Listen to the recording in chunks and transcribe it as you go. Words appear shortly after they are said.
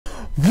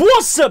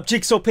What's up,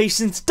 Jigsaw pieces?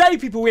 And today,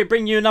 people, we're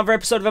bringing you another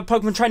episode of a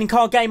Pokemon trading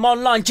card game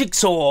online,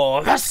 Jigsaw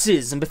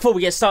Versus. And before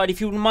we get started,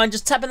 if you wouldn't mind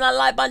just tapping that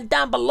like button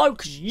down below,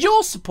 because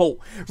your support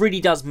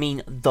really does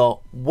mean the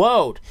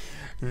world.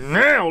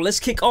 Now, let's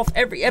kick off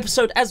every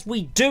episode as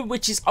we do,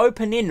 which is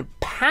opening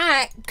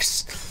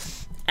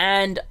packs.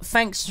 And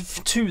thanks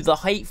to the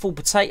Hateful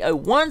Potato,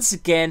 once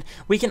again,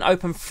 we can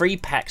open 3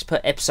 packs per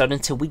episode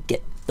until we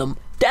get them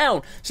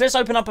down. So let's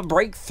open up a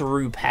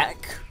breakthrough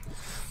pack.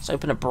 Let's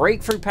open a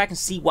breakthrough pack and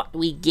see what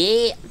we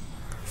get.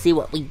 See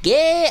what we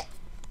get.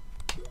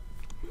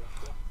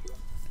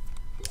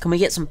 Can we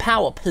get some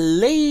power,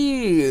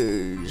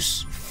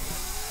 please?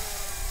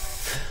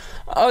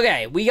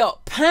 Okay, we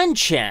got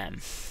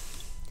Pancham,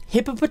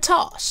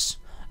 Hippopotas,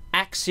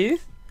 Axew,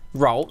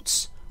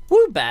 Ralts,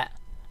 Woobat,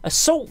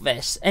 Assault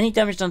Vest. Any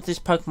damage done to this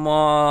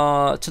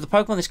Pokemon, to the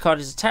Pokemon this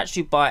card is attached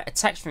to by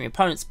attacks from your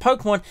opponent's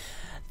Pokemon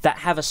that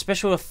have a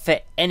special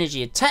effect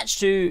energy attached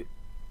to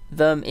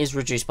them is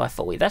reduced by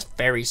 40. That's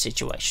very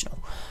situational.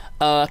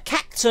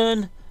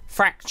 Cacturn,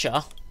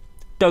 Fracture,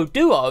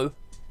 Doduo,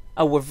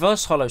 a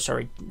reverse hollow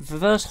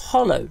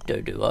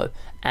Doduo,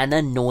 and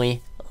a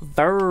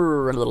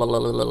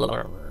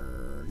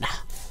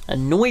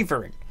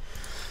Noivern.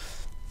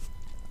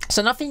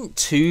 So nothing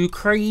too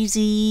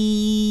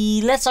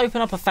crazy. Let's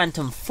open up a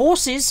Phantom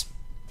Forces.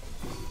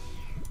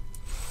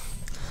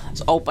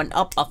 Let's open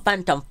up a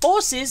Phantom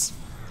Forces.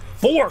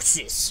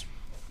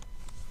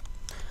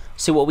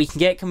 See what we can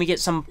get. Can we get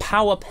some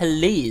power,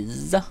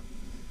 please?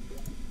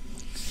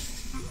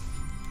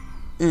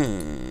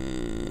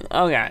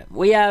 Okay,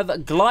 we have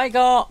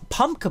Gligar,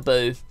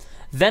 Pumpkaboo,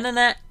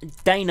 Venonat,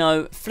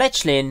 Dano,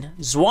 Fletchling,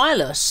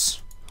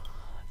 Zweilous,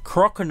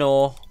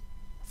 Croconaw,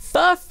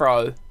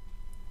 Furfrou,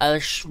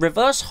 a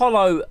reverse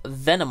hollow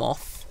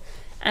Venomoth,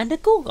 and a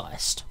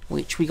Gourgeist,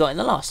 which we got in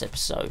the last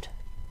episode.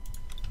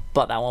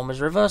 But that one was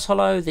reverse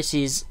hollow. This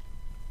is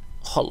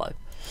hollow.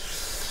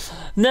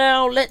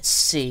 Now, let's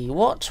see.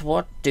 What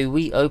do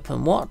we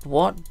open?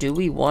 What do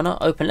we want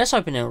to open? Let's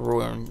open a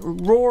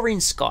Roaring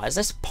Skies.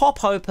 Let's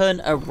pop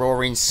open a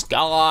Roaring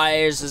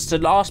Skies as the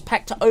last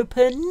pack to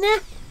open.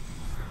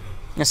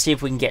 Let's see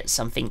if we can get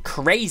something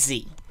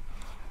crazy.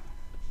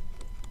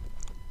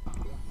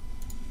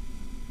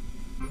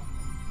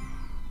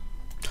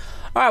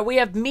 Alright, we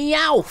have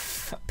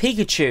Meowth,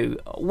 Pikachu,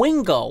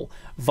 Wingull,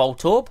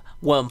 Voltorb,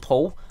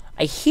 Wurmple,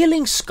 a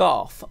Healing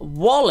Scarf,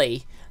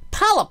 Wally,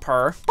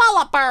 Palapur,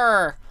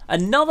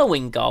 another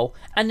Wingull,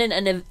 and then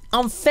an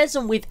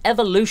Unpheasant with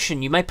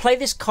Evolution. You may play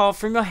this card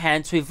from your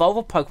hand to evolve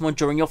a Pokemon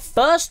during your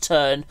first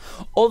turn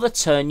or the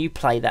turn you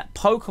play that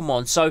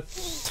Pokemon. So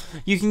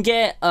you can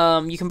get,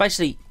 you can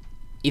basically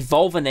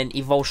evolve and then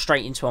evolve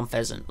straight into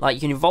Unpheasant. Like,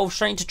 you can evolve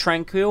straight into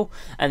Tranquil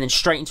and then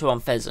straight into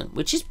Unpheasant,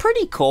 which is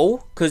pretty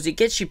cool because it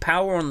gets you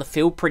power on the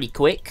field pretty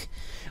quick,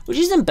 which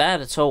isn't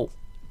bad at all.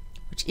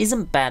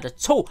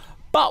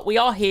 But we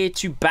are here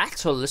to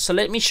battle, so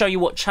let me show you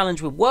what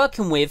challenge we're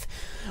working with.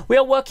 We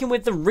are working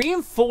with the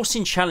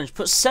Reinforcing Challenge.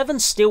 Put 7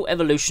 Steel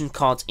Evolution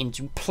cards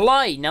into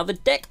play. Now, the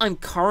deck I'm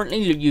currently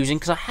using,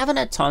 because I haven't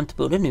had time to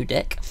build a new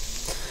deck,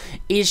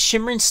 is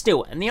Shimmering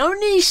Steel. And the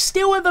only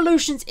Steel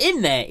Evolutions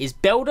in there is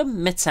Beldum,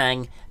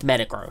 Metang,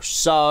 Metagross.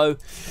 So,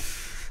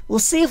 we'll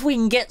see if we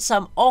can get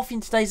some off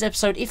in today's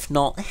episode. If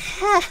not,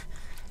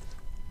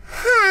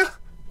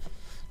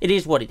 it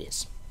is what it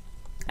is.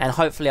 And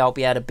hopefully I'll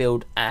be able to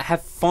build,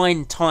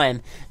 find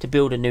time to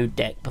build a new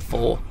deck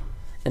before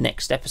the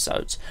next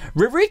episodes.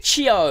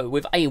 Ririchio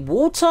with a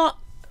Water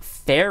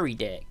Fairy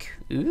deck.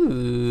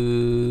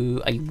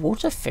 Ooh, a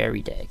Water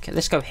Fairy deck.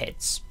 Let's go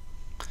heads.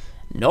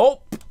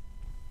 Nope.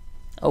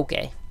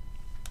 Okay.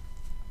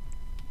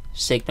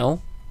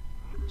 Signal.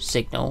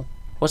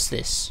 What's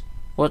this?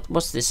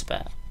 What's this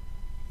about?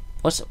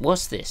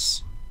 What's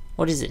this?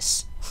 What is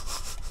this?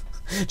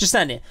 Just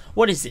stand there.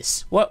 What is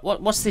this?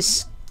 What's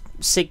this?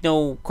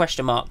 Signal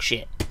question mark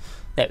shit.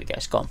 There we go,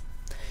 it's gone.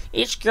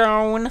 It's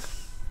gone.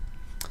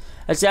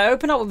 As I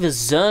open up with a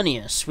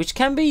Xerneas, which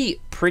can be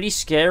pretty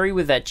scary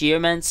with that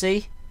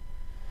Geomancy.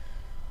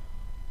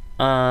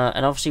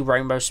 And obviously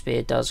Rainbow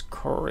Spear does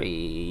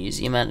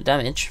crazy amount of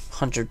damage.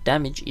 100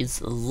 damage is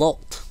a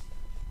lot.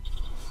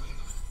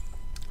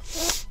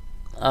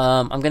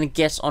 I'm going to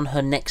guess on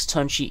her next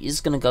turn she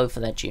is going to go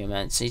for that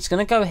Geomancy. It's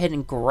going to go ahead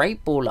and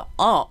Great Ball her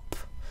up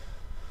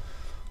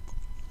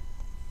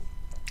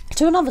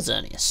to another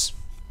Xerneas.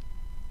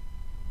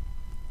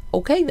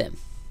 Okay then.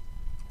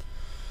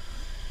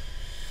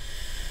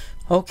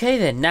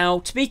 Now,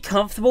 to be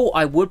comfortable,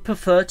 I would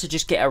prefer to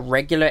just get a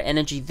regular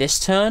energy this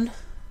turn.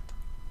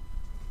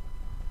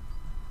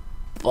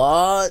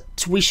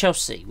 But we shall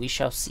see.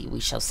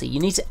 You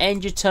need to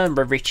end your turn,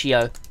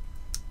 Ririchio.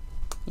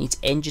 You need to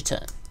end your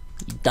turn.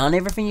 You've done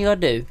everything you gotta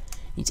do. You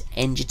need to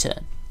end your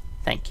turn.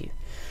 Thank you.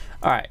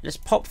 Alright, let's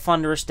pop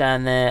Thundurus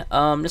down there.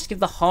 Let's give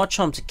the Hard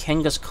Charm to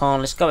Kangaskhan.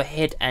 Let's go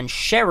ahead and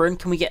Sharon.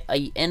 Can we get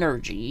a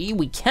energy?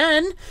 We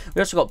can. We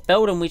also got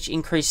Beldum, which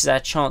increases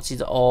our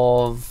chances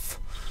of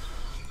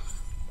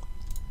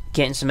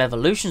getting some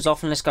evolutions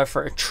off, and let's go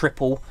for a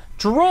triple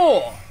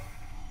draw.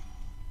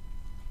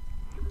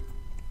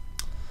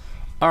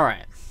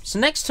 Alright, so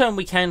next turn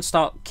we can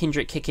start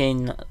Kindred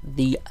kicking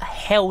the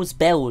hell's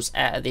bells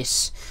out of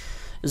this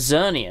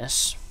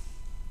Xerneas.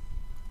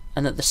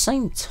 And at the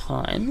same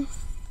time,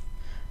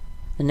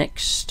 the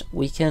next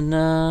we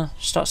can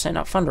start setting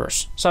up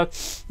Thunderous. So,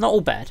 not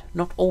all bad.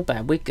 Not all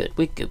bad. We're good.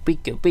 We're good. We're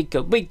good. We're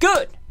good. We're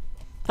good!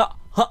 Ha!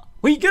 Ha!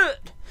 We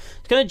good!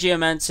 It's gonna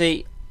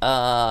Geomancy.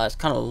 It's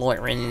kind of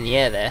loitering in the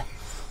air there.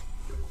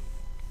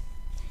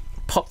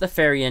 Pop the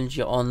Fairy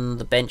Energy on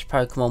the bench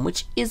Pokemon,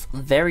 which is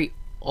very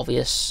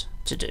obvious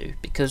to do,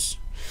 because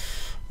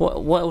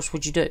what else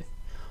would you do?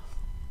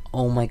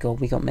 Oh my god,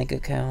 we got Mega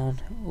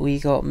Con. We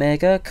got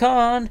Mega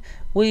Con.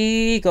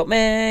 We got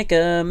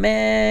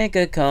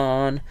Mega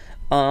Con.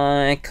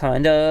 I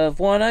kind of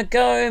wanna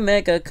go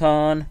Mega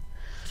Con.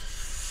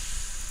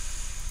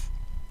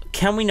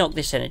 Can we knock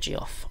this energy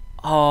off?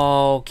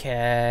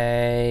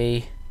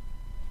 Okay.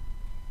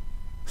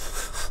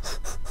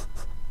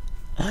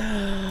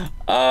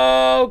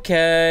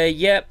 Okay,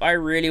 yep, I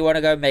really want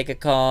to go Mega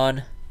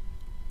Con.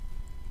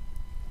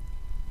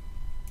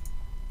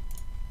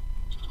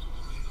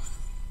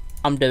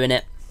 I'm doing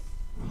it.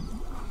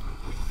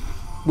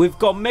 We've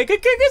got Mega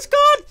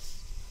Kangaskhan!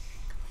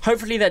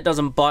 Hopefully that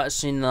doesn't bite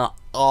us in the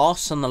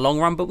arse on the long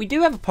run, but we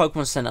do have a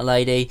Pokemon Center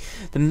Lady.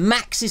 The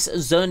max this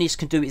Xerneas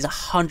can do is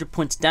 100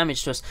 points of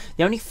damage to us.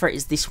 The only threat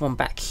is this one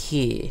back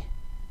here.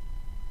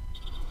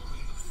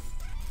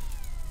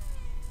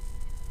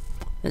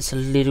 That's a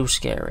little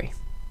scary.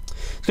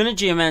 It's going to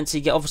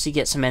Geomancy, obviously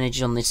get some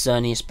energy on this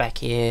Xerneas back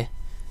here.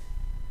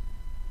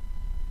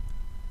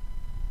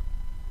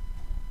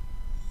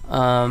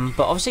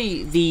 But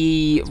obviously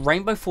the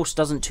Rainbow Force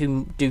doesn't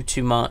do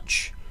too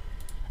much.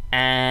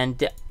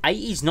 And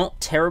 80 is not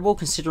terrible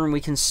considering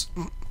we can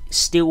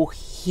still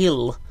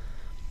heal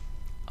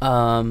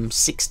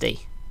 60.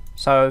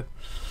 So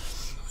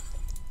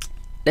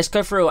let's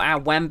go through our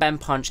Wham Bam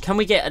Punch. Can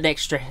we get an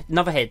extra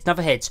another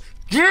heads?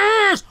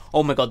 Yes!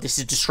 Oh my god, this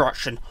is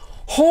destruction.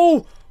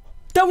 Oh,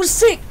 that was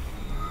sick.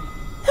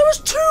 That was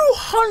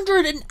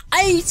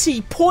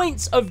 280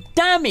 points of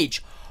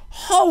damage.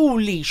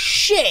 Holy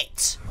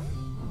shit.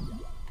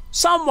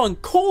 Someone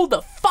call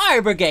the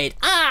fire brigade.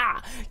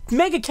 Ah!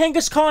 Mega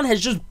Kangaskhan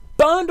has just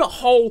burned a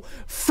hole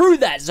through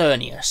that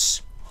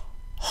Xerneas.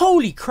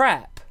 Holy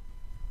crap.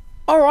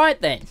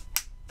 Alright then.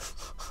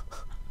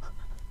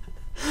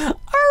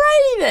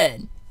 Alrighty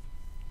then.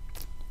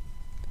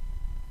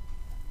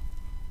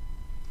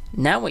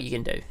 Now what you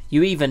can do.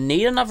 You either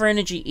need another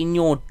energy in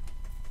your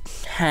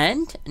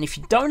hand, and if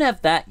you don't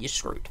have that, you're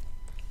screwed.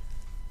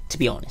 To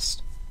be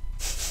honest.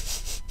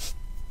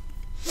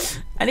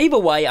 And either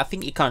way, I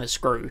think you're kind of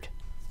screwed.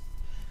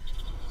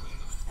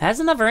 Has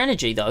another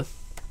energy though.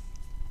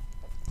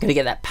 Gonna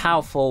get that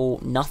powerful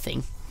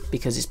nothing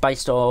because it's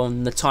based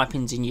on the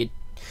typings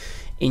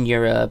in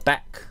your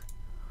back,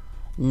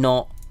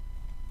 not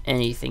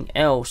anything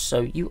else. So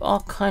you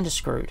are kind of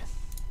screwed.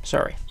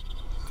 Sorry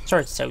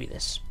to tell you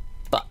this,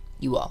 but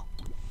you are.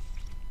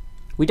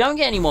 We don't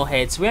get any more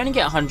heads. We only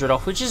get 100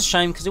 off, which is a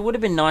shame because it would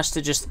have been nice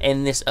to just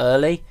end this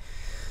early.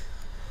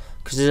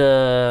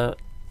 Because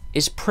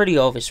it's pretty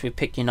obvious we're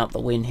picking up the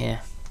win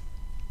here.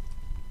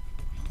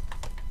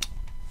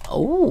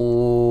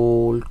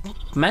 Oh,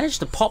 managed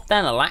to pop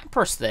down a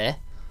Lapras there,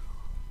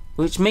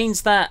 which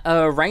means that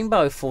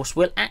Rainbow Force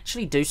will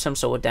actually do some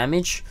sort of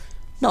damage.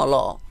 Not a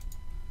lot.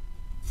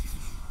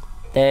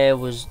 That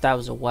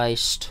was a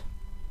waste.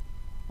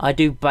 I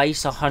do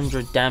base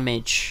 100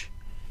 damage.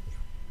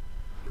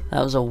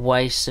 That was a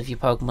waste of your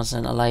Pokemon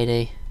Center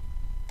Lady.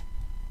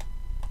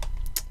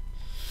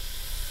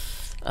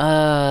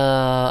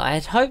 I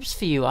had hopes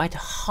for you. I had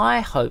high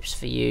hopes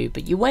for you,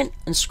 but you went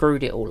and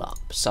screwed it all up.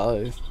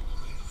 So,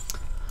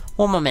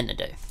 what am I meant to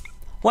do?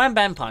 Wham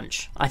Bam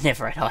Punch. I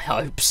never had high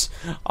hopes.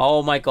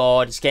 Oh my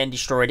god, it's getting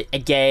destroyed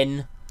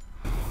again.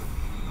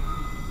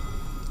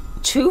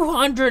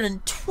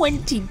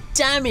 220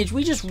 damage.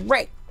 We just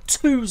wrecked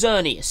 2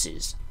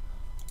 Xerneases.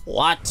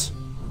 What?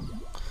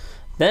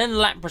 Then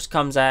Lapras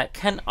comes out,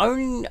 can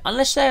only,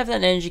 unless they have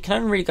that energy, can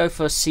only really go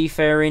for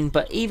Seafaring,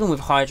 but even with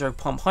Hydro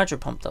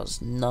Pump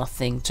does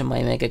nothing to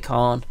my Mega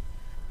Khan.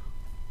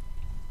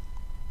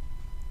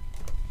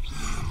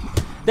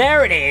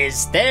 There it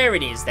is, there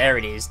it is, there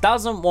it is.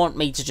 Doesn't want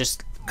me to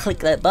just click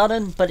that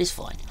button, but it's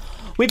fine.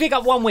 We pick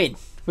up 1 win.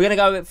 We're going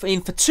to go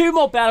in for 2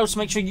 more battles to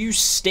make sure you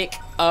stick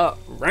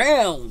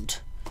around.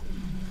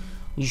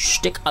 You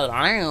stick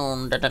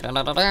around.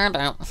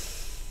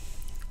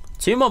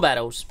 2 more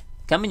battles.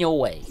 Coming your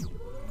way.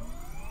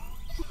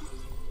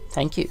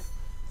 Thank you.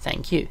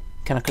 Thank you.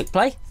 Can I click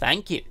play?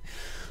 Thank you.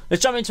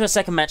 Let's jump into a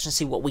second match and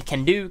see what we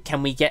can do.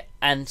 Can we get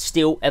and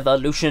steal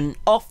evolution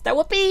off? That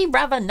would be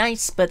rather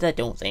nice, but I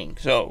don't think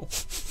so.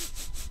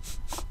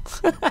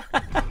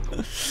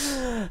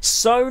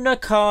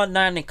 Sonacar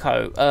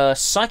Naniko.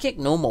 Psychic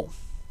normal.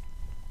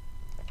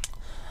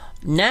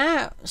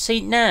 Now,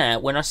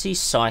 when I see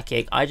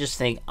Psychic, I just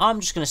think,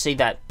 I'm just going to see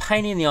that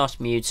pain in the ass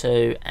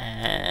Mewtwo,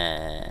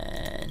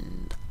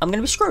 and I'm going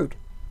to be screwed.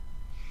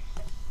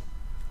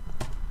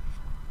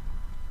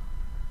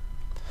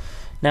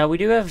 Now, we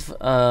do have,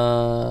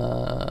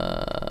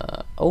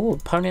 Oh,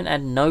 opponent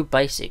had no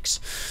basics.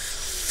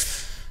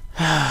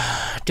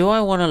 Do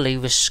I want to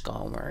leave with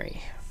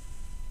Skarmory?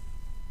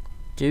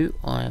 Do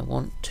I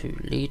want to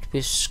lead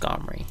with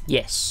Skarmory?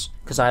 Yes,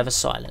 because I have a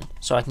Silent,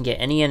 so I can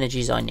get any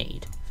energies I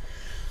need.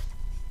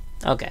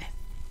 Okay.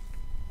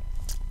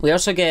 We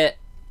also get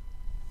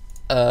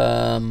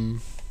an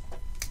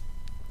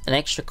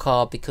extra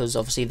card because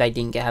obviously they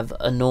didn't have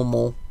a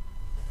normal.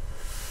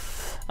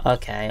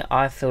 Okay,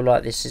 I feel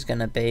like this is going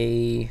to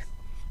be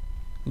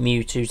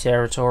Mewtwo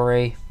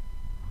territory.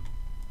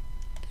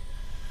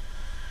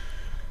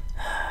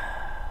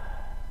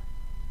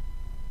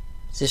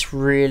 Is this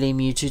really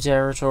Mewtwo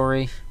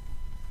territory?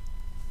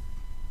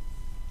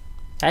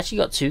 I actually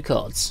got 2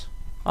 cards.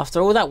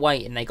 After all that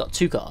waiting, they got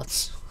 2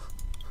 cards.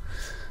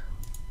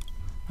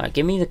 Alright,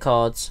 give me the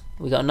cards.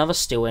 We got another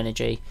Steel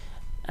Energy.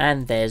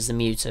 And there's the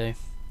Mewtwo.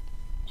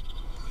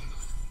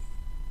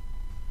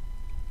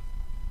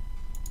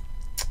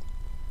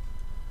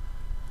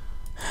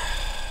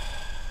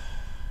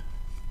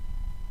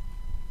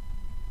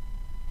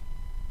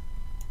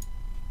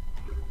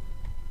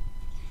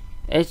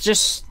 It's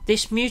just,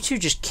 this Mewtwo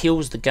just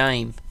kills the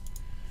game.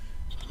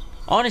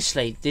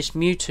 Honestly, this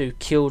Mewtwo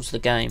kills the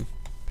game.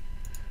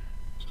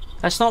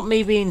 That's not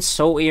me being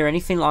salty or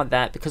anything like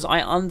that, because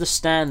I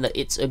understand that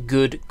it's a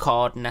good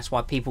card and that's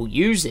why people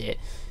use it.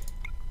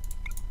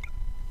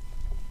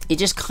 It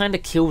just kind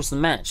of kills the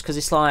match, because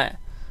it's like,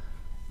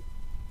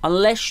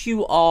 unless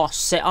you are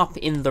set up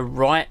in the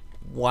right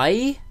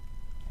way,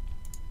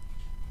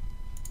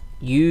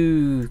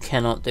 you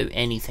cannot do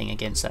anything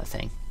against that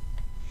thing.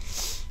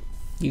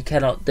 You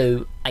cannot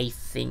do a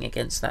thing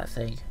against that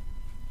thing.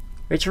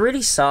 Which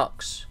really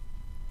sucks.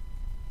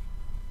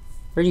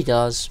 Really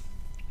does.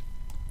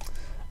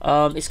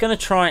 It's going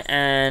to try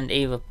and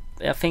either...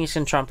 I think it's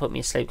going to try and put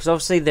me asleep. Because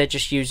obviously they're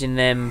just using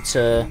them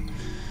to...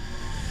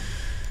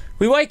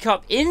 We wake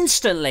up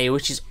instantly,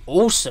 which is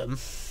awesome.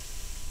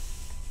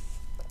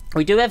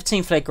 We do have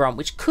Team Flare Grunt,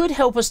 which could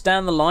help us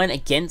down the line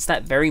against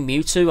that very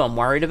Mewtwo I'm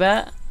worried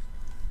about.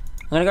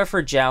 I'm going to go for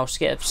a Joust,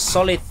 get a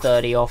solid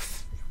 30 off.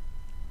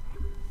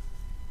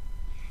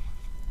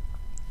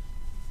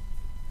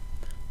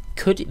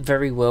 Could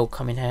very well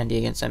come in handy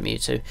against that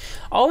Mewtwo.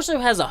 Also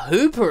has a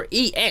Hooper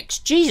EX.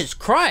 Jesus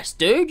Christ,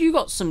 dude, you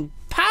got some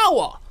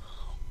power.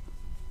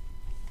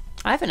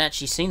 I haven't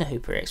actually seen a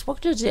Hooper EX. What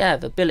does it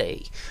have?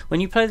 Ability.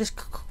 When you play this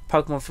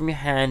Pokemon from your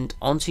hand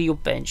onto your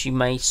bench, you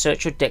may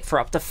search your deck for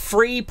up to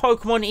 3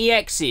 Pokemon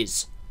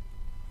EXs.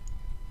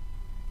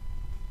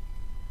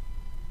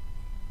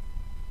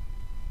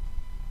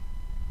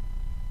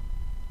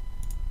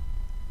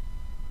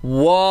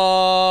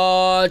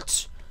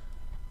 What?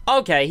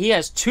 Okay, he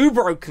has 2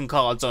 broken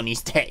cards on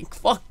his deck.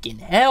 Fucking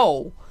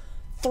hell.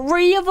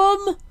 3 of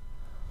them?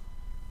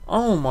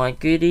 Oh my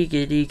goody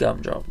goody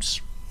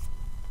gumdrops.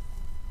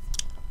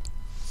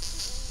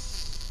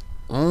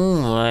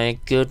 Oh my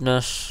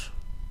goodness.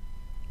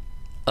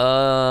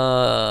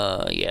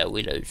 Yeah,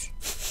 we lose.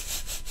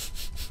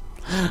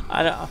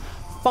 I don't...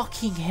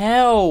 Fucking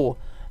hell.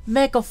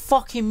 Mega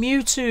fucking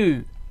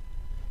Mewtwo.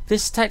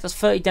 This attack does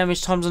 30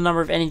 damage times the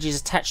number of energies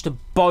attached to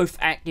both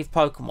active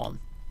Pokemon.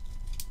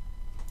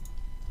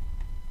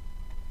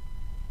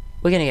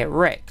 We're going to get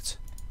wrecked.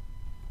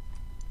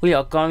 We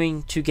are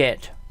going to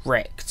get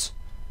wrecked.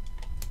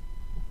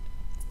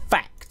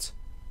 Fact.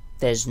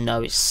 There's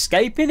no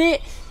escaping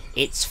it.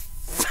 It's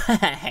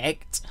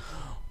fact.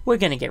 We're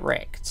going to get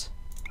wrecked.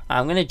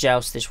 I'm going to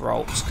joust this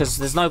Rolls, because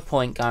there's no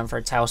point going for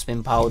a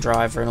Tailspin Pile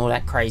Driver and all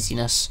that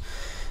craziness.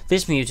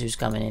 This Mewtwo's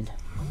coming in.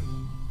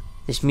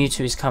 This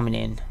Mewtwo is coming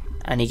in.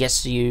 And he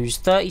gets to use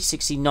 30,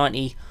 60,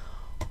 90,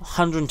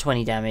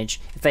 120 damage.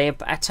 If they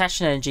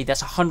attach an energy,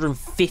 that's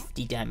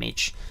 150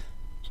 damage.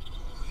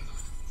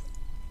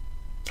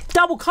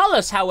 Double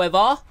colours,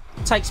 however,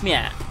 takes me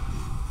out.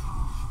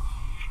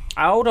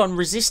 I hold on,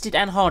 resisted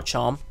and hard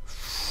charm.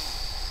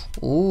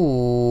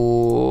 Ooh,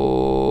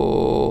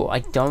 I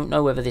don't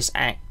know whether this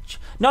act.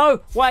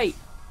 No, wait.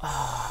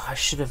 Oh, I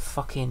should have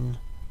fucking.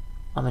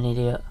 I'm an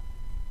idiot.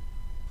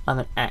 I'm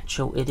an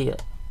actual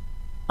idiot.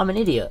 I'm an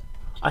idiot.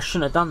 I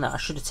shouldn't have done that. I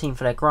should have teamed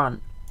for their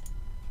grunt.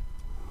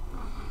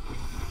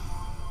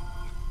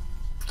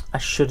 I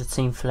should have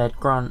teamed for their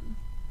grunt.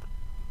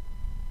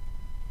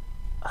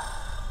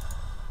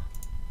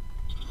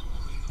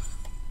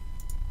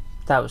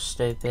 That was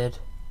stupid.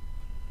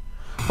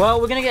 Well,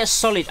 we're going to get a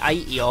solid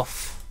 80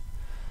 off.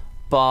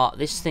 But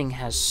this thing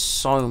has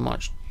so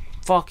much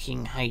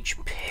fucking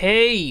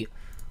HP.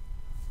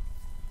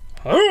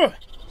 This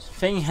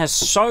thing has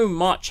so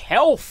much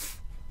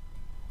health.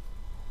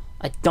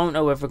 I don't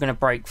know if we're going to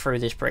break through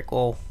this brick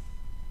wall.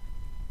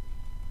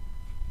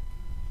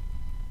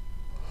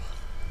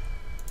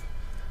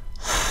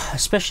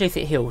 Especially if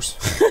it heals.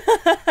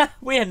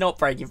 We are not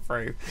breaking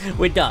through.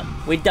 We're done.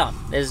 We're done.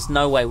 There's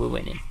no way we're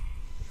winning.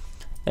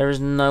 There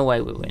is no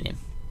way we're winning.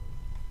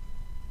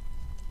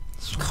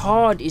 This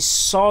card is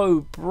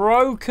so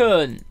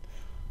broken.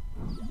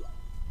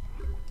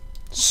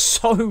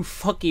 So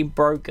fucking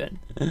broken.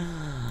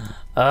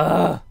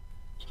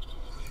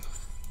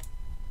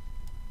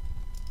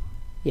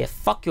 Yeah,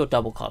 fuck your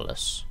double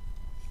colours.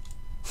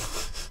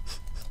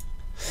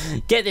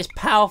 Get this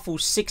powerful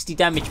 60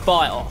 damage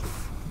bite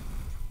off.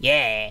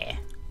 Yeah.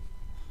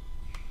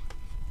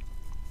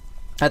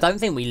 I don't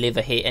think we live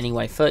a hit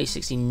anyway. 30,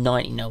 60,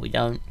 90. No, we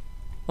don't.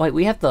 Wait,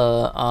 we have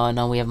the...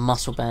 no, we have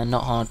Muscle Band,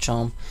 not Hard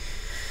Charm.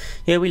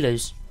 Yeah, we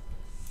lose.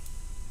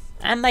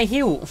 And they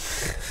heal.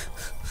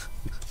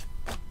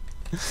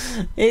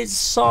 It's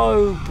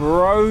so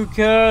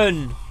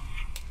broken.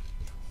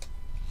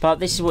 But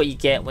this is what you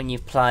get when you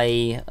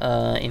play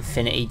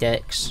Infinity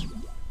decks.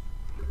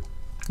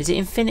 Is it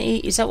Infinity?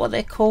 Is that what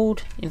they're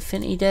called?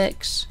 Infinity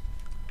decks?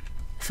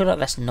 I feel like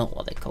that's not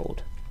what they're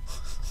called.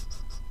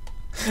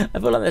 I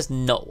feel like that's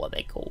not what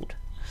they're called.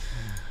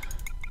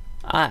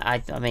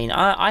 I mean,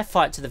 I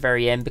fight to the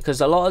very end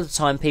because a lot of the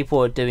time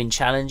people are doing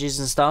challenges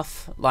and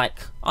stuff, like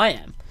I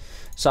am.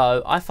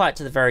 So I fight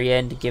to the very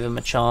end to give them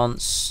a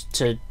chance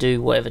to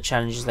do whatever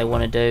challenges they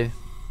want to do.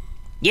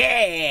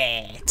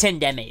 Yeah! 10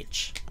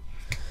 damage.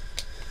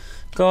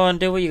 Go on,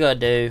 do what you gotta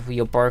do with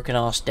your broken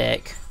ass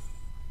deck.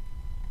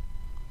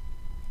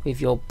 With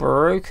your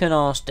broken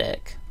ass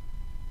deck.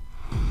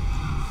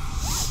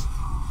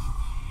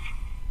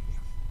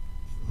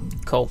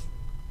 Cool.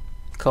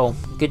 Cool.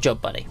 Good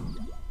job, buddy.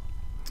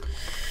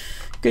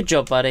 Good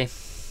job, buddy.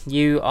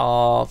 You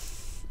are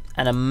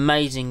an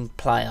amazing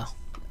player.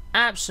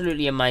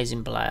 Absolutely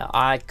amazing player.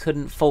 I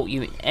couldn't fault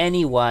you in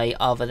any way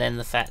other than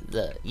the fact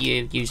that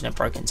you're using a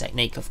broken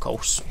technique, of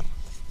course.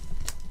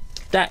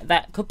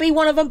 That could be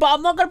one of them, but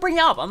I'm not going to bring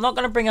it up. I'm not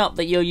going to bring up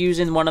that you're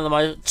using one of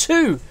the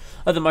two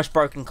of the most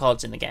broken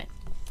cards in the game.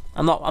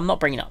 I'm not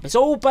bringing it up. It's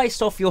all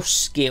based off your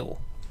skill.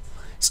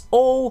 It's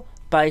all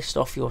based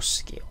off your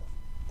skill.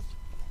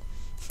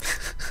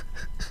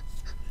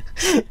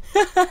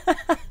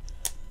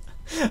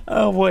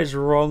 Oh, what is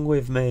wrong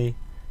with me?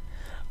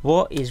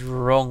 What is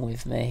wrong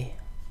with me?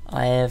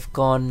 I have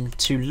gone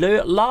to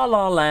La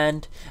La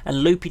Land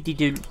and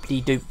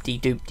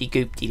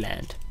Loopy-de-doop-de-doop-de-doop-de-goop-de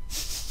Land.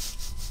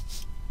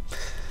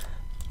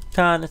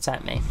 Can't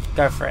attack me.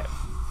 Go for it.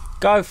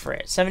 Go for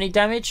it. 70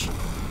 damage?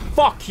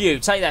 Fuck you.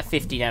 Take that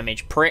 50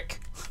 damage, prick.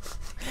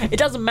 It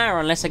doesn't matter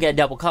unless I get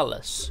double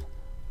colours.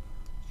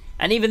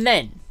 And even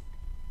then,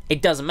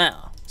 it doesn't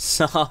matter.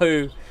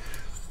 So,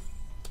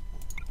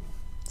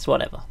 it's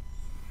whatever.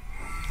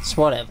 It's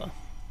whatever.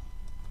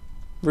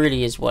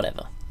 Really is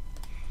whatever.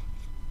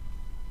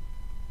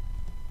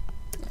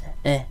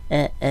 Because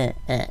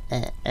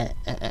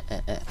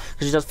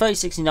he does 30,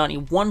 60, 90,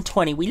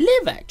 120. We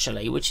live,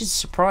 actually, which is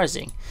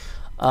surprising.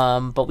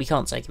 But we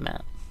can't take him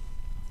out.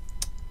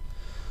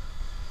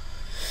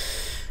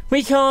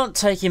 We can't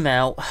take him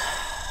out.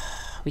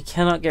 We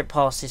cannot get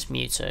past this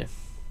Mewtwo.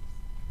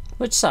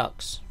 Which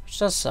sucks. Which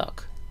does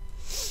suck.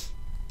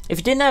 If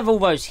he didn't have all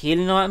those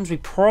healing items, we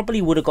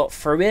probably would have got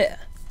through it.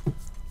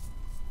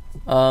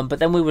 But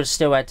then we would have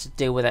still had to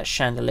deal with that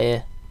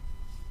Chandelier.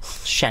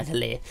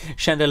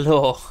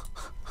 Chandelure.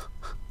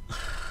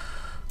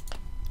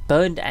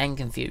 Burned and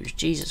confused.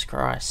 Jesus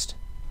Christ.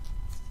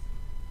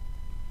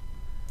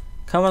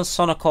 Come on,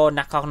 Sonoko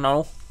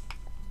Nakano.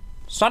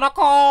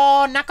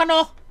 Sonoko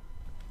Nakano!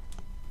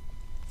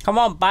 Come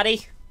on,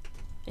 buddy.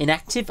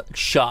 Inactive?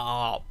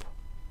 Sharp.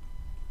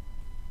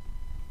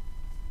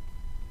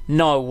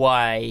 No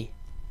way.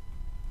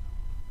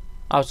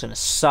 I was going to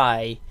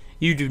say,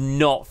 you do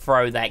not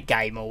throw that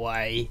game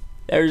away.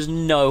 There is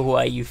no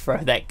way you throw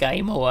that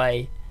game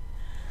away.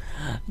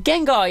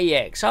 Gengar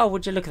EX. Oh,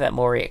 would you look at that,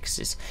 more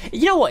EXs.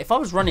 You know what? If I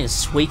was running a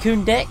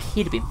Suicune deck,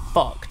 he'd have been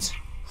fucked.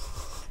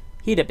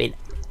 He'd have been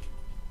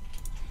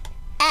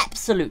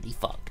absolutely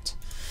fucked.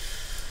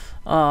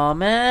 Oh,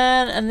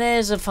 man. And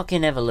there's a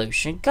fucking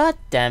evolution. God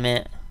damn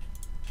it.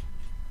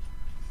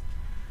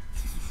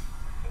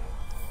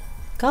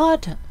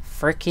 God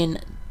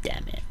freaking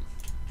damn it.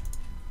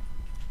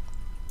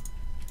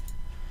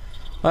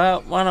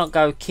 Well, why not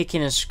go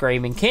kicking and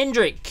screaming?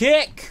 Kendrick,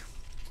 kick!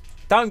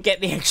 Don't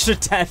get the extra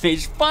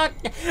damage. Fuck!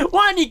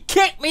 Why don't you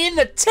kick me in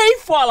the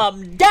teeth while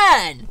I'm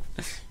done?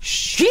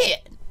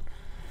 Shit!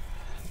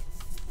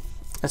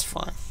 That's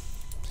fine.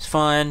 It's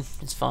fine.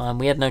 It's fine.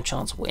 We had no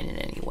chance of winning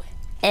anyway.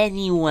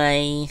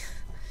 Anyway,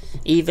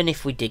 even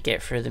if we did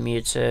get through the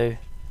Mewtwo,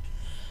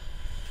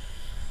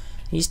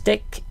 his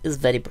deck is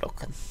very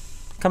broken.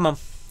 Come on.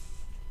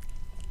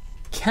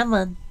 Come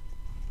on.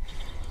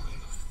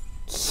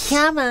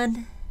 Come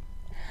on.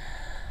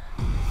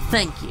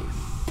 Thank you.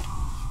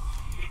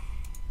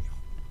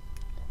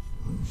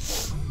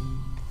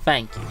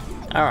 Thank you.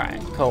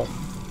 Alright, cool.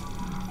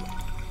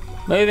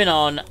 Moving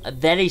on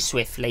very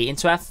swiftly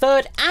into our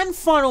third and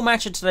final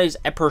match of today's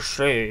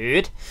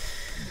episode.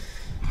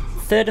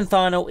 Third and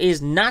final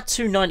is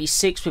Natu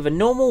 96 with a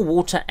normal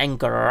water and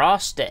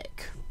grass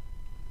deck.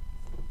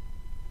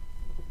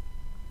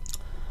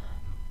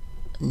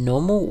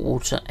 Normal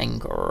water and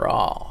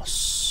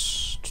grass.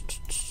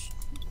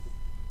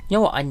 You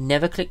know what? I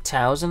never clicked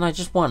Towers and I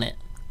just won it.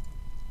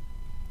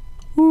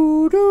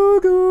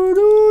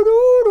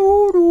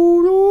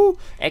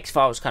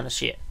 X-Files kind of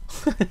shit.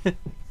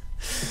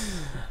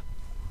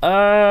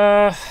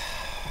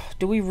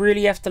 Do we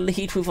really have to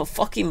lead with a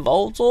fucking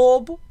Volt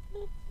Orb?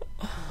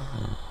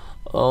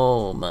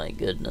 Oh my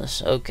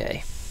goodness.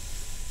 Okay.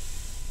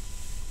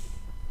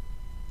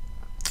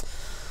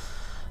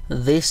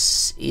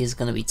 This is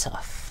going to be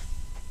tough.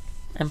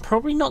 And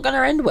probably not going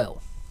to end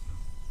well.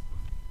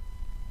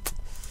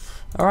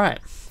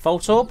 Alright.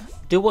 Volt Orb,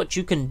 do what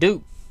you can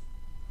do.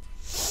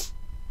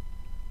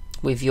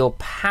 With your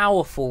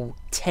powerful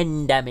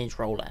 10 damage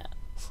rollout.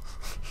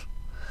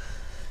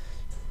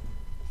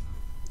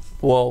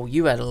 Whoa,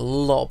 you had a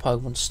lot of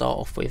Pokemon to start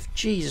off with.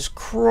 Jesus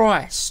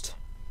Christ.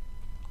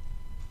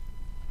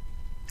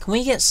 Can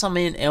we get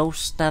something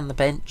else down the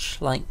bench?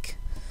 Like,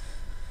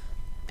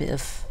 a bit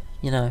of,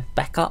 you know,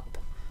 backup?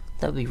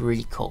 That would be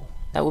really cool.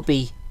 That would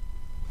be...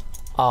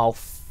 Oh,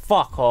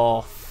 fuck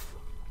off.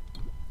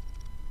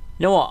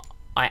 You know what?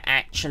 I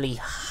actually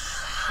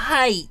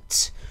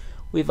hate,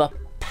 with a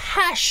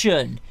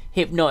passion,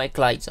 Hypnotic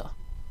Laser.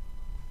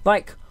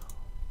 Like,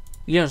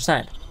 you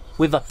understand?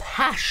 With a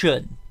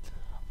passion,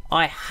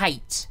 I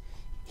hate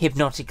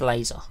Hypnotic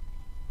Laser.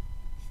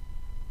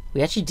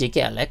 We actually did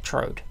get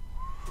Electrode.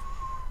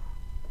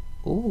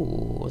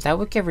 Ooh, that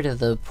would get rid of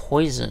the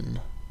poison.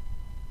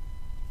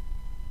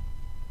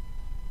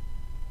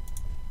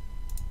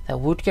 That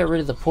would get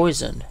rid of the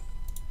poison.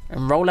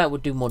 And Rollout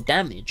would do more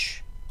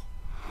damage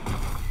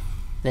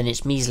than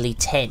its measly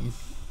 10.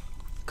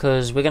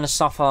 Because we're going to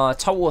suffer a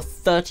total of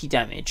 30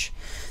 damage.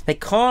 They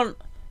can't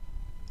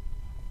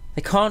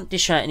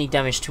dish out any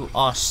damage to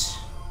us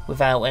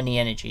without any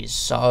energies.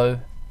 So,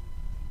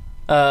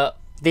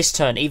 this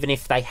turn, even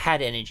if they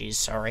had energies,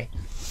 sorry.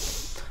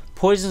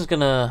 Poison's going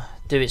to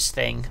do its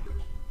thing.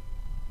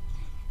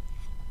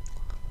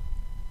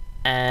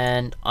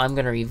 And I'm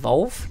going to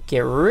evolve. Get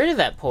rid of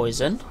that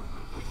poison.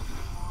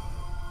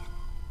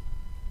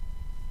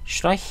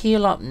 Should I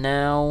heal up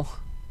now?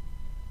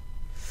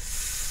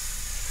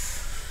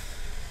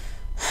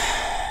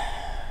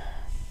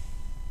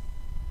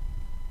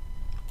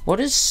 What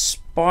does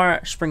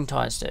Spring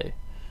Tides do?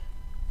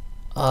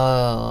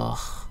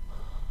 Oh,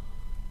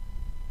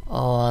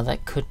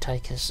 that could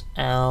take us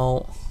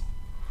out.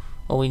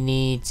 All we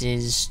need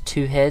is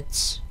 2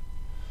 heads.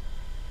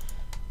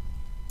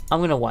 I'm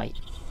going to wait.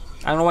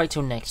 I'm going to wait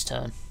till next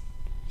turn.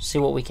 See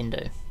what we can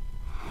do.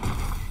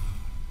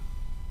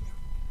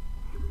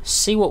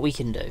 See what we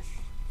can do.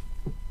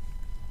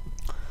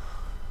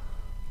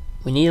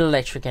 We need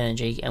electric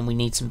energy and we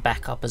need some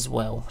backup as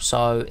well.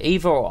 So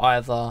either or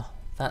either,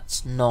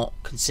 that's not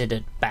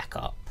considered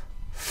backup.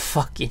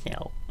 Fucking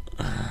hell.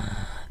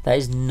 That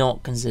is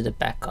not considered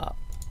backup.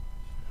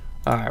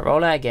 Alright,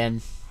 roll out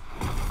again.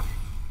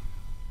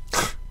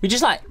 We're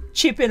just like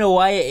chipping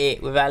away at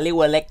it with our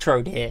little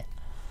electrode here.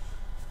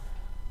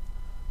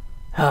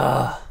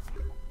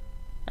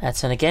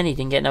 That's, and again, he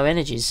didn't get no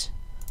energies.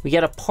 We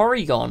get a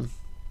Porygon.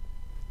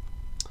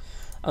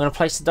 I'm going to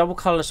place the double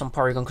colourless on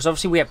Porygon, because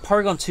obviously we have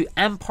Porygon 2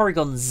 and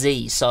Porygon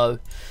Z, so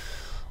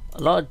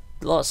a lot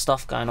of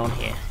stuff going on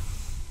here.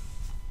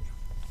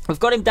 We've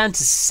got him down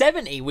to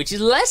 70, which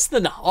is less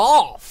than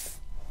half.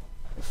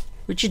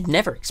 Which you'd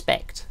never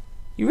expect.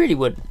 You really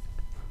wouldn't.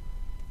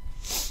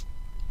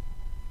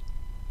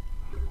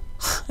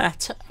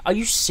 Are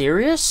you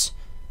serious?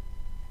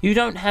 You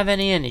don't have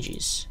any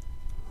energies.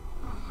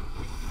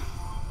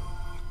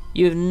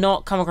 You have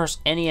not come across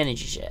any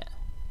energies yet.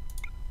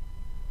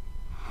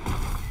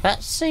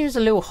 That seems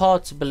a little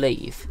hard to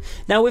believe.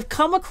 Now, we've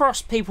come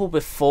across people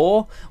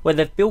before where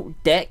they've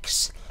built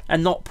decks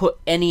and not put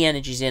any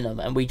energies in them,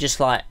 and we just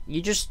like,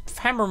 you just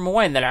hammer them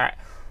away and they're like,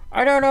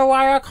 I don't know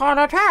why I can't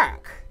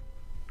attack.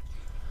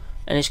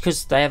 And it's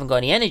because they haven't got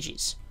any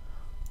energies.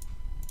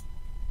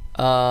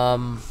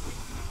 Have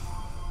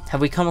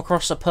we come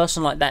across a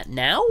person like that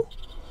now?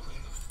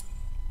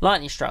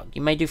 Lightning Struck.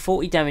 You may do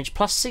 40 damage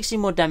plus 60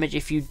 more damage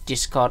if you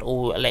discard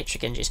all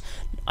electric energies.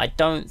 I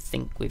don't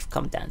think we've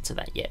come down to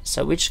that yet.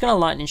 So we're just going to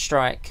Lightning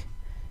Strike.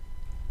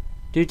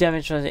 Do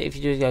damage if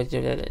you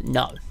do...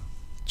 No.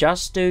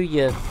 Just do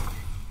your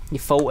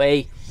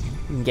 40.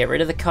 And get rid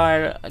of the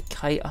Kyogre.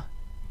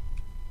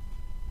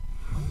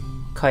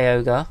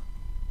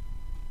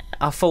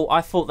 I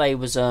thought they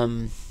was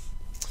I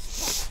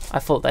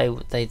thought they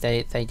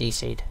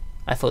DC'd.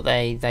 I thought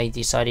they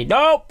decided,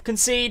 nope,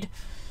 concede.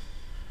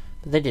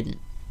 But they didn't.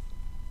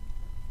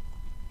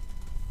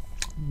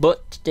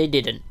 But they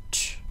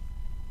didn't.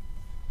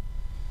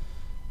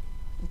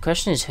 The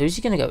question is, who's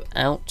he going to go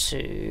out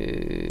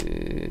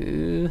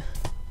to?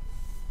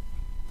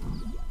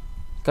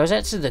 Goes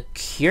out to the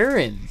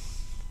Kyurem.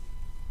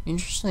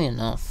 Interestingly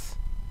enough.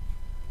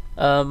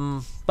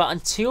 But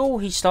until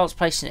he starts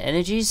placing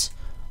energies,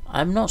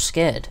 I'm not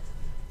scared.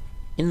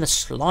 In the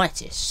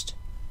slightest.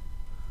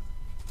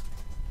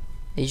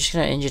 Are you just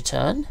going to end your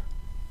turn?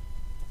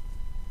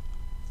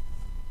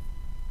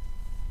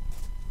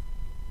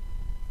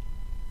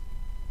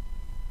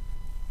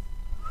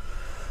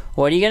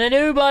 What are you going to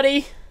do,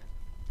 buddy?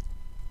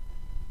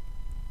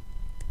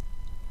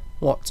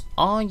 What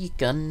are you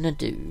going to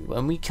do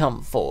when we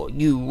come for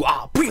you?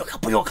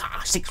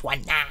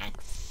 619.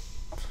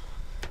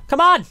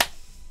 Come on!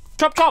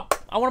 Chop chop!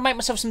 I want to make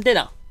myself some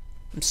dinner.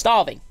 I'm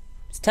starving.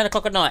 It's 10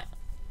 o'clock at night.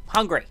 I'm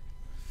hungry.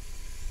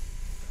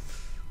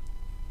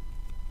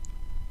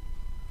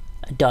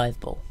 A dive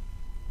ball.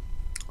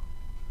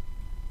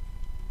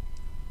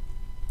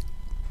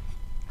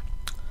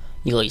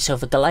 You got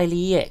yourself a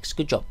Galali EX.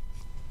 Good job.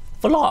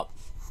 Full up.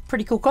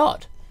 Pretty cool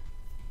card.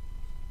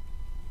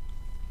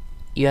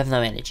 You have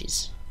no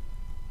energies.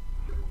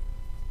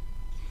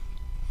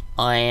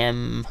 I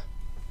am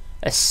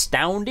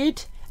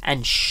astounded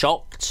and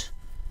shocked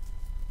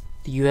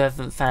that you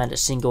haven't found a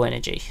single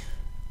energy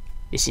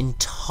this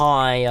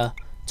entire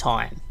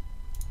time.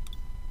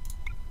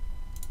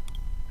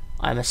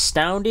 I'm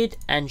astounded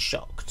and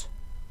shocked.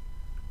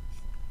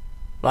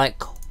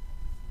 Like,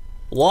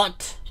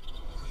 what?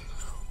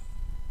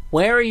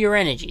 Where are your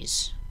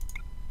energies?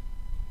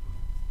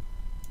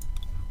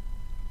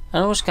 I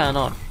don't know what's going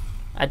on.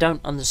 I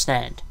don't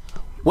understand.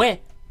 Where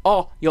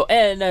are your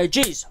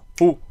energies?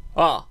 Ooh,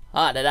 ah,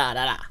 ah, da da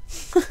da da.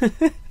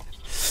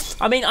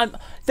 I mean,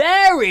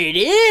 there it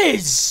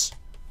is!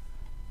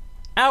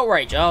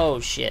 Outrage. Oh,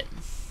 shit.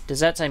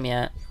 Does that take me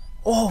out?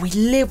 Oh, we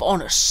live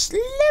on a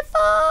sliver!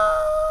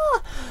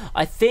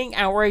 I think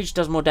Outrage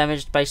does more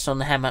damage based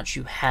on how much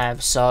you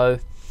have, so...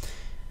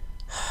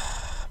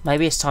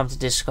 maybe it's time to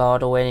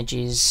discard all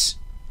energies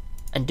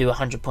and do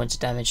 100 points of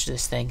damage to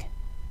this thing.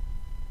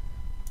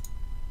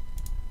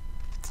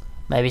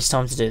 Maybe it's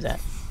time to do that.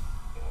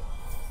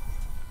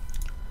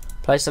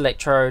 Place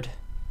Electrode.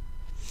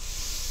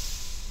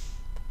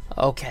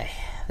 Okay,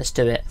 let's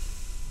do it.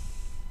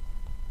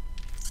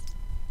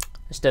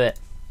 Let's do it.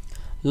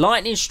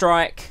 Lightning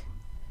Strike.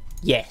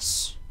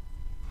 Yes.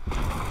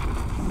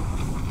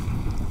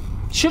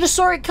 Should have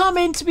saw it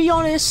coming, to be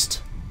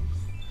honest.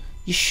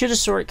 You should have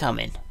saw it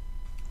coming.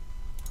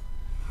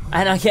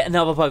 And I get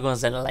another Pokemon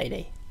Center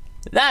Lady.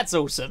 That's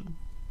awesome.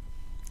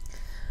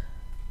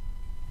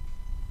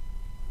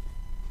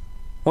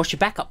 What's your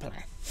backup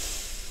plan?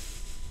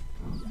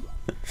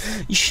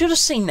 You should have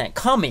seen that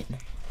coming.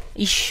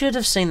 He should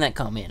have seen that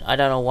coming. I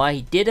don't know why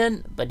he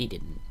didn't, but he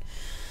didn't.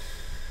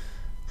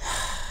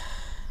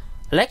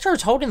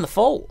 Electrode's holding the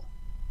fort.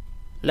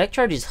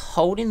 Electrode is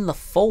holding the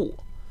fort.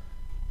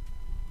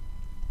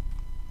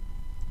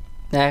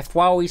 Now, if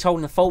while he's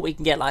holding the fort we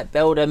can get like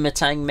Belder,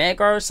 Metang,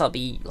 Megros, I'll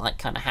be like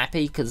kind of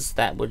happy because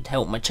that would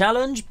help my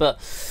challenge, but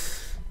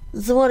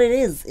it's what it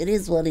is. It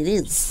is what it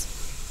is.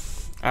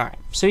 Alright,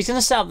 so he's going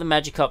to set up the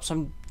Magikarp, so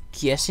I'm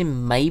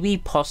guessing maybe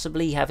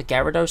possibly have a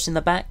Gyarados in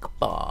the back,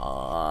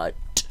 but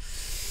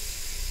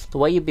the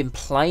way you've been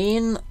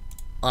playing,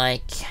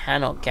 I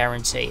cannot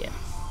guarantee it.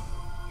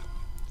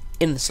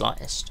 In the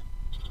slightest.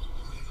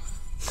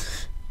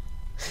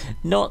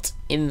 Not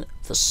in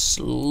the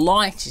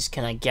slightest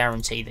can I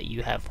guarantee that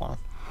you have one.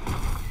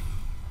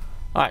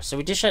 Alright, so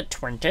we dish out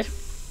 20.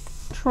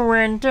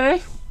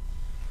 20.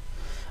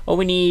 All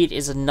we need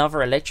is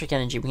another electric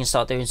energy. We can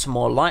start doing some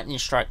more lightning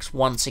strikes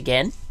once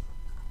again.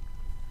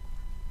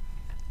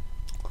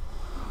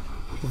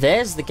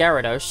 There's the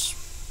Gyarados.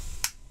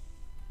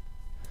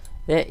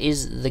 There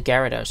is the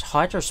Gyarados.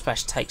 Hydro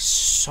Splash takes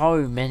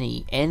so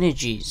many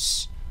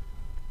energies.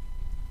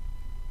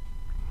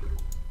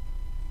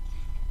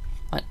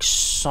 Like,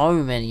 so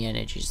many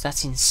energies.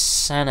 That's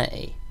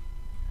insanity.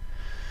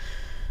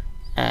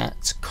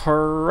 That's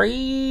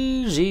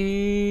crazy.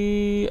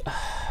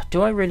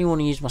 Do I really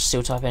want to use my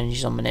Steel-type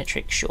energies on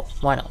Manectric? Sure,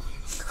 why not?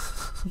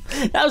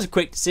 That was a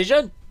quick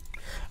decision.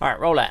 Alright,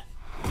 roll out.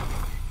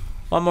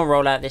 One more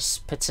roll out.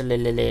 This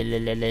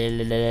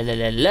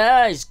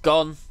is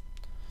gone.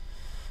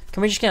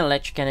 Can we just get an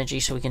electric energy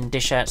so we can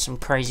dish out some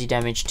crazy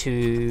damage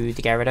to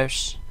the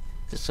Gyarados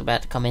that's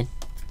about to come in?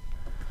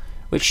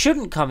 Which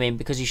shouldn't come in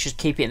because you should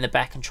keep it in the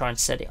back and try and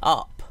set it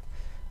up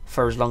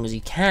for as long as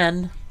you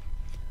can.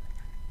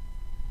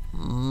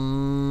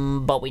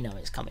 But we know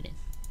it's coming in.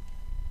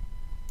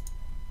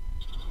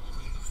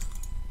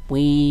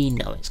 We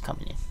know it's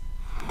coming in.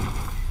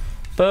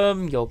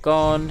 Boom, you're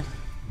gone.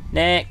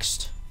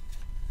 Next.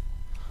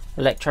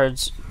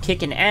 Electrode's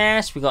kicking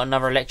ass. We got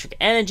another electric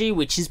energy,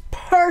 which is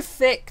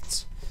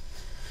perfect.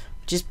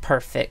 Which is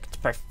perfect.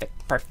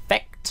 Perfect.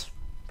 Perfect.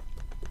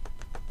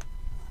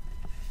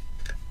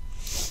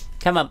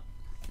 Come on.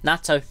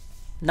 Natto.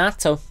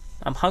 Natto.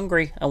 I'm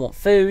hungry. I want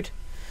food.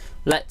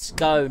 Let's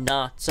go,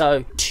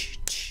 Natto.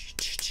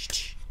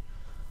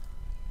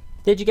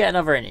 Did you get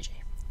another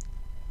energy?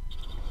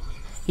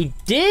 He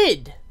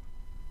did!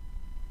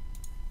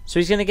 So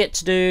he's going to get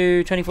to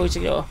do 24,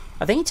 60. I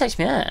think he takes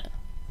me out.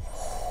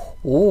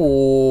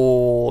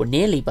 Oh,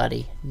 nearly,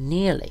 buddy.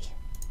 Nearly.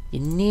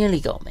 You nearly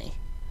got me.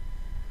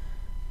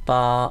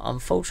 But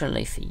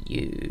unfortunately for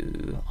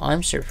you,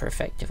 I'm super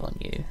effective on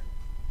you.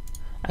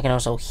 I can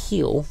also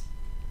heal,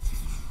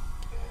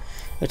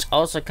 which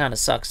also kind of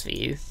sucks for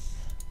you.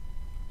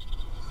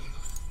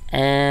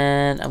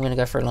 And I'm going to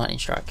go for a lightning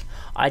strike.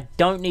 I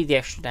don't need the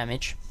extra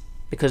damage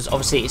because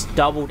obviously it's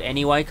doubled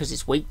anyway because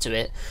it's weak to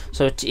it.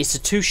 So it's a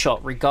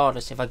two-shot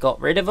regardless if I got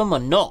rid of them or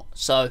not.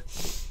 So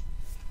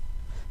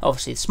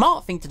obviously the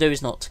smart thing to do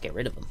is not to get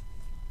rid of them.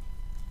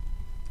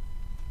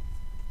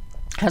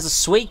 Has a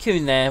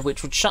Suicune there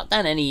which would shut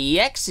down any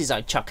EXs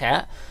I chuck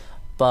out.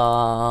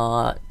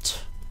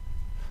 but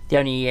the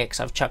only EX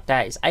I've chucked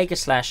out is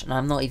Aegislash, and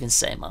I'm not even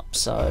set him up,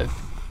 so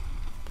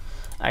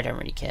I don't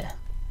really care.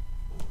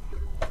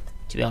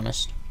 To be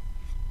honest,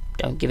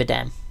 don't give a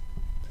damn.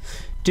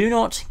 Do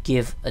not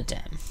give a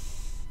damn.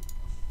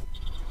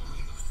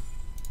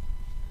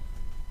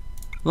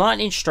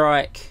 Lightning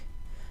Strike.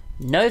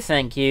 No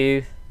thank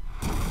you.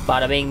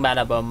 Bada bing,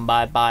 bada boom,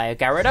 bye bye,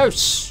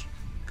 Gyarados.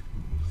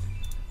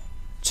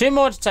 2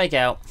 more to take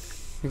out.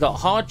 We've got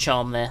Hard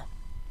Charm there.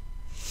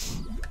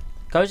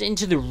 Goes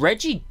into the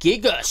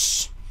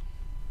Regigigas.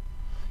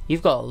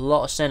 You've got a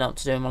lot of send up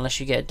to do him unless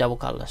you get a double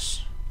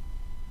colourless.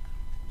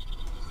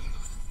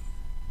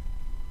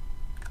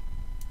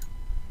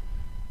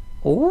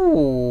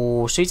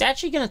 Ooh, so he's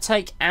actually going to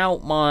take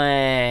out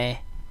my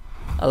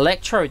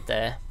Electrode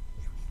there,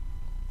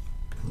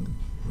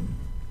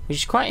 which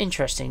is quite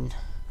interesting.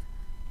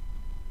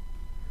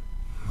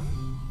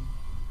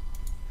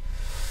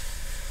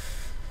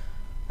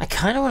 I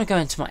kind of want to go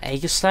into my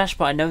Aegislash,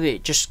 but I know that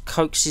it just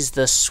coaxes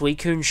the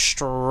Suicune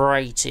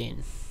straight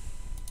in.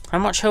 How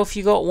much health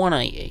you got?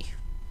 180.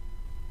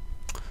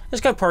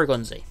 Let's go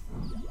Porygon Z.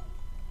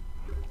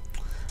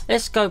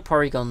 Let's go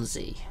Porygon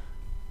Z.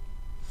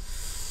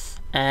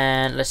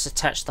 And let's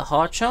attach the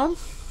Hard Charm.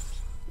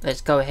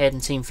 Let's go ahead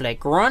and Team Flare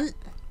Grunt.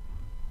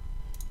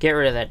 Get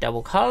rid of that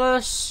double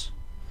colours.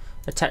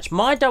 Attach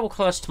my double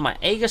colours to my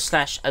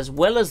Aegislash as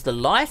well as the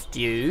Life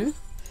Dew.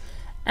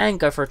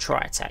 And go for a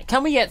Tri-Attack.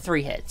 Can we get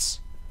 3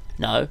 heads?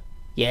 No.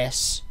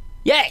 Yes.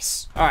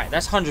 Yes! Alright,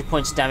 that's 100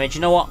 points of damage.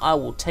 You know what? I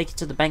will take it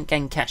to the bank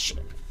and cash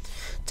it.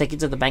 Take it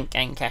to the bank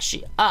and cash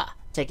it. Ah!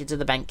 Take it to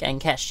the bank and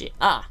cash it.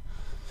 Ah!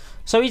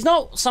 So he's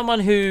not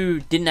someone who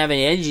didn't have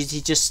any energies.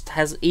 He just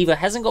either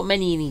hasn't got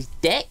many in his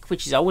deck,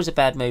 which is always a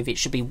bad move. It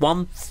should be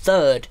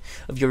 1/3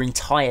 of your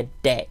entire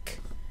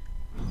deck.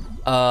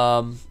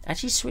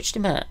 Actually switched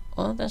him out.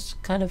 Well, that's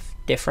kind of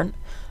different.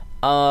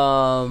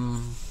 I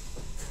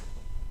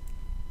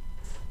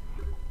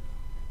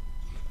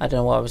don't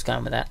know where I was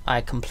going with that.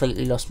 I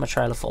completely lost my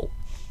trail of thought.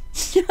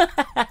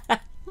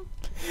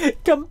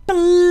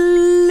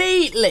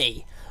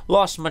 Completely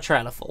lost my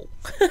trail of thought.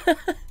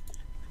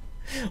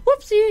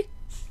 Whoopsie.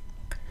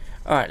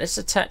 Alright, let's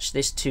attach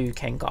this to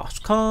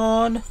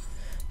Kangaskhan.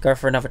 Go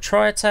for another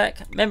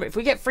Tri-Attack. Remember, if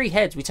we get 3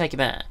 heads, we take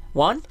him out.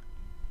 1.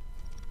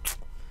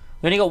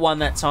 We only got 1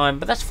 that time,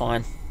 but that's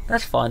fine.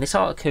 That's fine. This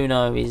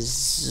Articuno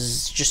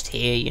is just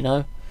here, you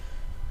know.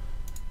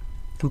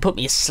 Can put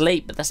me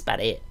asleep, but that's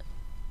about it.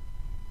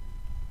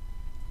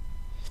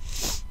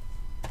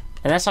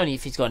 And that's only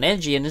if he's got an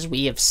energy, and as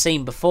we have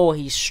seen before,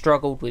 he's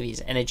struggled with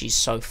his energies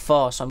so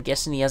far, so I'm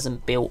guessing he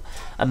hasn't built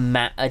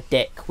a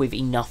deck with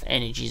enough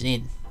energies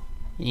in.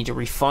 You need to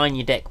refine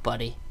your deck,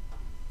 buddy.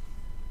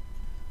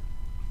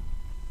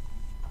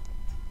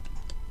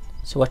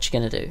 So what you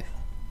gonna do?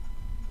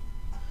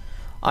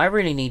 I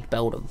really need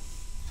Beldum.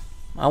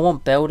 I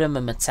want Beldum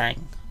and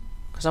Matang,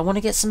 because I want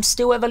to get some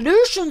Steel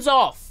Evolutions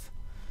off!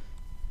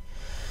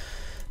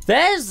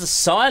 There's the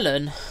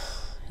Silent.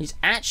 He's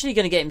actually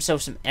going to get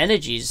himself some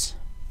energies.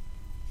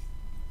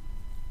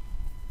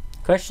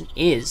 Question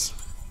is,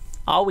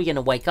 are we going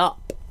to wake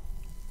up?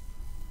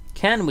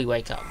 Can we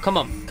wake up? Come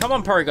on. Come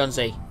on, Porygon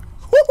Z.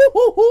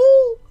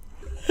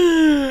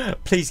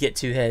 Please get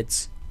 2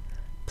 heads.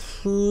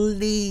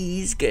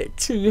 Please get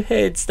 2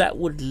 heads. That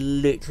would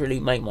literally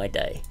make my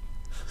day.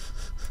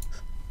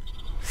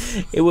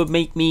 It would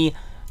make me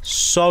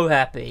so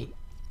happy.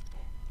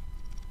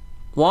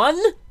 1,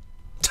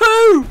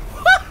 2!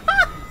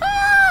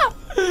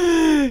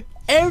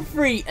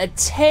 Every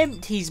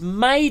attempt he's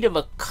made of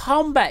a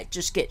comeback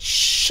just gets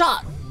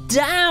shut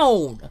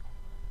down.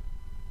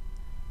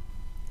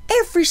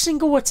 Every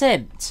single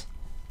attempt.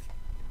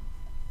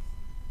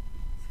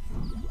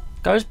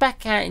 Goes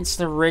back out into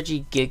the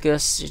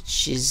Regigigas,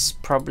 which is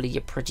probably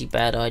a pretty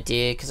bad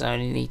idea because I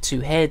only need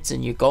 2 heads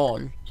and you're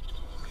gone.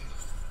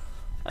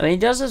 I mean, he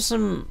does have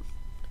some...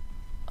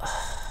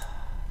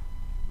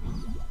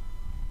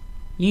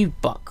 You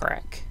butt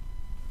crack.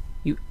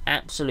 You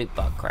absolute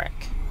butt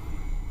crack.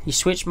 You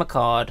switched my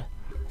card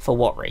for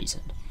what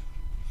reason?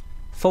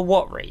 For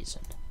what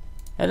reason?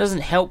 That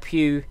doesn't help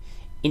you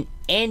in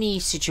any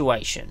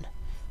situation.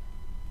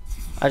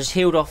 I just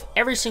healed off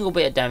every single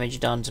bit of damage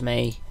done to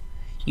me.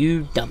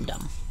 You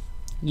dum-dum.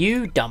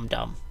 You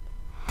dum-dum.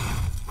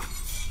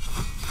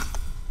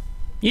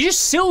 You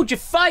just sealed your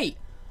fate.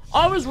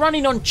 I was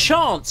running on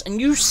chance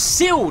and you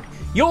sealed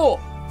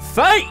your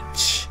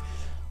fate.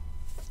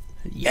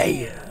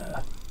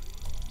 Yeah.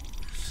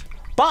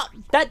 But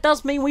that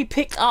does mean we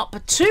picked up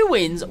 2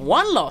 wins,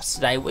 1 loss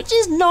today, which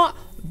is not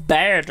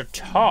bad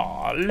at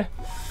all.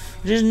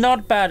 Which is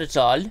not bad at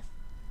all.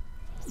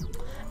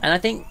 And I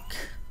think,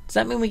 does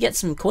that mean we get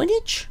some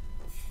coinage?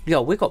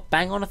 Yo, we got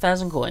bang on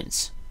 1,000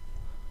 coins.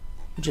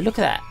 Would you look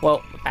at that?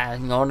 Well,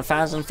 bang on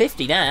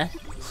 1,050 now.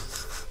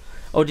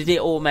 Or did it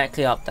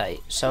automatically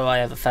update? So I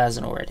have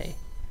 1,000 already.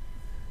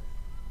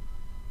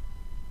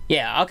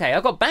 Yeah, okay,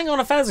 I got bang on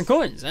 1,000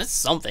 coins. That's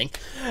something.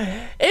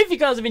 If you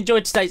guys have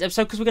enjoyed today's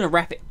episode, because we're going to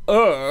wrap it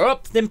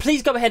up, then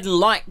please go ahead and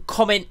like,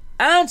 comment,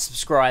 and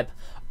subscribe.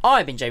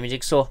 I've been Jamie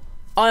Jigsaw.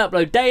 I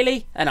upload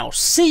daily, and I'll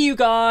see you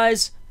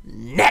guys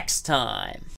next time.